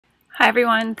Hi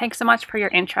everyone, thanks so much for your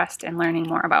interest in learning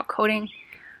more about coding.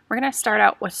 We're going to start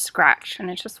out with Scratch, and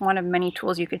it's just one of many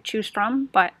tools you could choose from,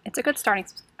 but it's a good starting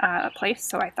place,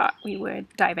 so I thought we would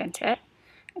dive into it.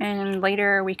 And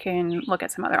later we can look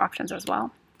at some other options as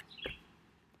well.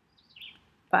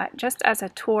 But just as a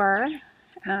tour,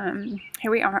 here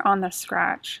we are on the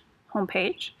Scratch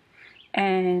homepage,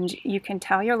 and you can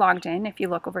tell you're logged in if you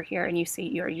look over here and you see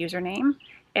your username.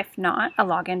 If not, a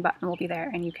login button will be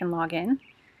there and you can log in.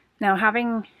 Now,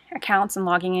 having accounts and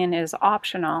logging in is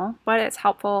optional, but it's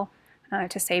helpful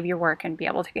to save your work and be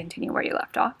able to continue where you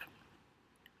left off.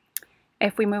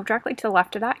 If we move directly to the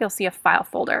left of that, you'll see a file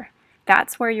folder.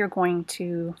 That's where you're going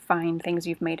to find things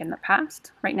you've made in the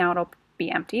past. Right now it'll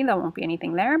be empty, there won't be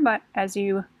anything there, but as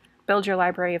you build your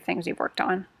library of things you've worked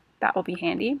on, that will be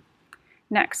handy.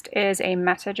 Next is a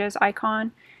messages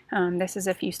icon. This is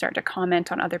if you start to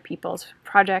comment on other people's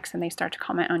projects and they start to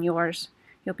comment on yours.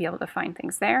 You'll be able to find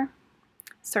things there.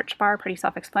 Search bar, pretty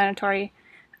self-explanatory.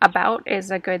 About is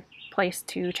a good place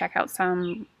to check out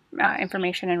some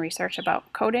information and research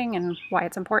about coding and why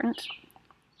it's important.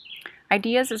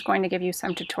 Ideas is going to give you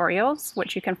some tutorials,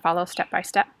 which you can follow step by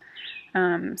step.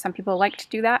 Some people like to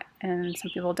do that and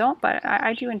some people don't, but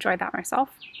I do enjoy that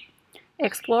myself.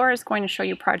 Explore is going to show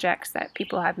you projects that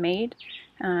people have made.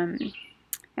 And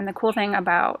the cool thing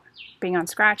about being on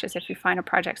Scratch is if you find a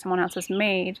project someone else has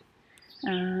made,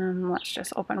 let's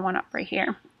just open one up right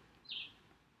here.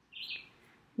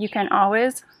 You can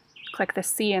always click the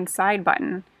See Inside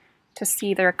button to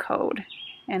see their code,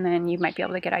 and then you might be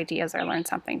able to get ideas or learn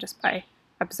something just by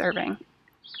observing.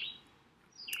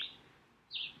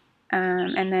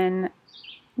 And then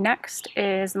next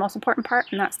is the most important part,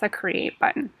 and that's the Create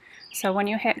button. So when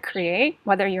you hit Create,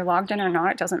 whether you're logged in or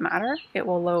not, it doesn't matter. It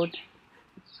will load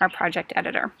our project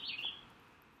editor.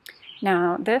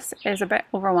 Now, this is a bit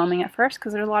overwhelming at first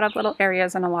because there's a lot of little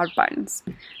areas and a lot of buttons.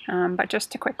 But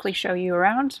just to quickly show you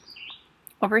around,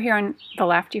 over here on the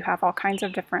left you have all kinds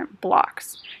of different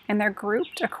blocks, and they're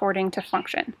grouped according to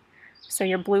function. So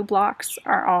your blue blocks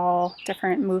are all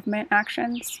different movement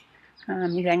actions.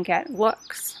 You then get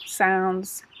looks,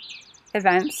 sounds,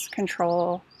 events,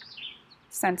 control,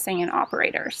 sensing, and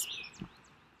operators.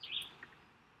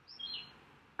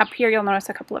 Up here you'll notice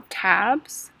a couple of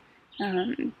tabs.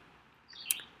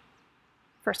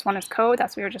 First one is code,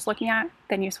 that's what we were just looking at.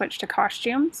 Then you switch to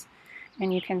costumes,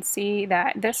 and you can see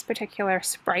that this particular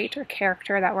sprite or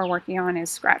character that we're working on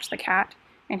is Scratch the Cat,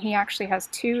 and he actually has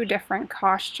two different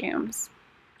costumes.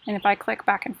 And if I click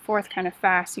back and forth kind of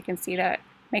fast, you can see that it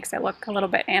makes it look a little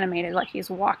bit animated, like he's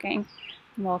walking.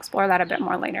 And we'll explore that a bit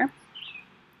more later.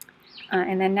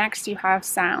 And then next you have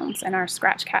sounds, and our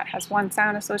Scratch Cat has one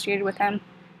sound associated with him,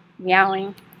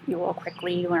 meowing. You will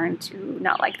quickly learn to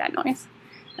not like that noise.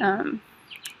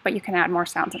 But you can add more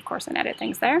sounds, of course, and edit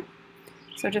things there.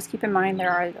 So just keep in mind there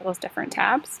are those different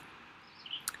tabs.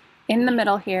 In the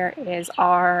middle here is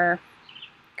our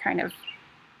kind of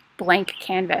blank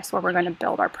canvas where we're going to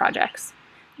build our projects.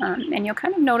 And you'll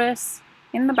kind of notice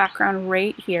in the background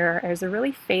right here is a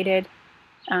really faded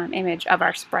image of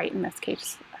our sprite, in this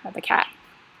case, the cat.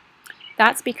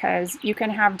 That's because you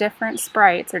can have different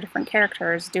sprites or different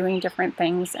characters doing different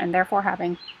things and therefore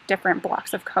having different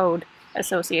blocks of code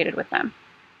associated with them.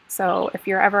 So if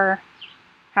you're ever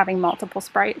having multiple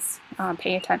sprites,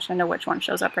 pay attention to which one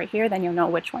shows up right here, then you'll know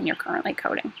which one you're currently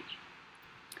coding.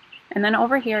 And then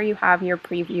over here you have your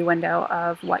preview window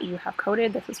of what you have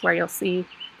coded. This is where you'll see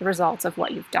the results of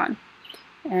what you've done.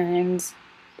 And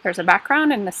there's a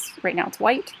background, and this right now it's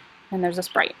white, and there's a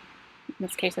sprite. In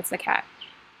this case it's the cat.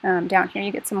 Down here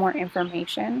you get some more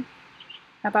information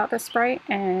about the sprite,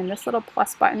 and this little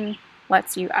plus button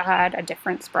lets you add a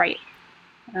different sprite.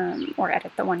 Or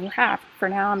edit the one you have. For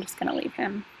now, I'm just going to leave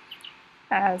him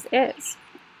as is.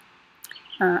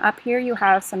 Up here you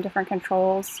have some different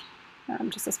controls,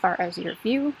 just as far as your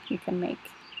view. You can make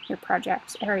your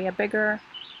project area bigger.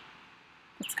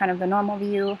 It's kind of the normal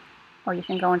view, or you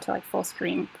can go into like full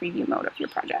screen preview mode of your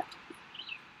project.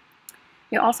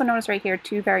 You'll also notice right here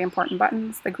two very important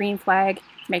buttons. The green flag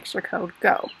makes your code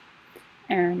go,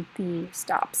 and the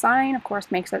stop sign, of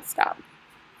course, makes it stop.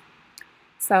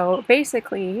 So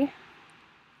basically,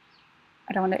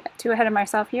 I don't want to get too ahead of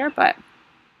myself here, but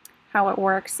how it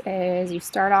works is you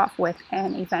start off with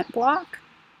an event block,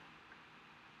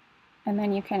 and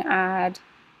then you can add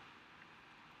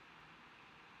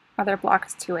other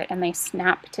blocks to it, and they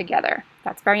snap together.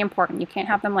 That's very important. You can't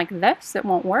have them like this, it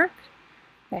won't work.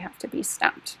 They have to be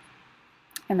snapped.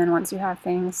 And then once you have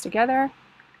things together,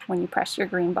 when you press your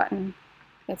green button,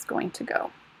 it's going to go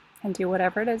and do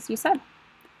whatever it is you said.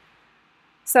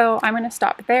 So I'm going to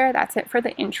stop there. That's it for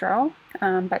the intro,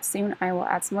 but soon I will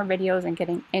add some more videos and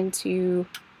getting into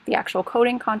the actual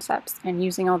coding concepts and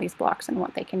using all these blocks and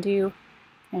what they can do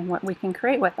and what we can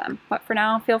create with them. But for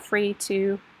now, feel free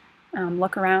to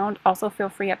look around. Also feel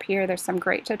free up here, there's some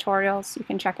great tutorials you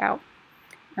can check out.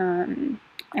 And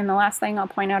the last thing I'll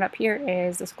point out up here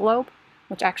is this globe,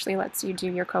 which actually lets you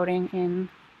do your coding in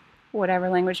whatever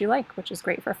language you like, which is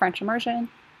great for French immersion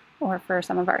or for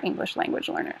some of our English language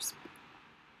learners.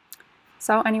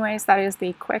 So anyways, that is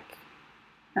the quick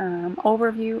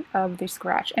overview of the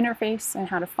Scratch interface and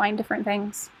how to find different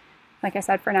things. Like I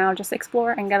said, for now, just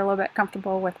explore and get a little bit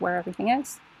comfortable with where everything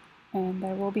is. And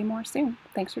there will be more soon.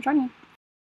 Thanks for joining.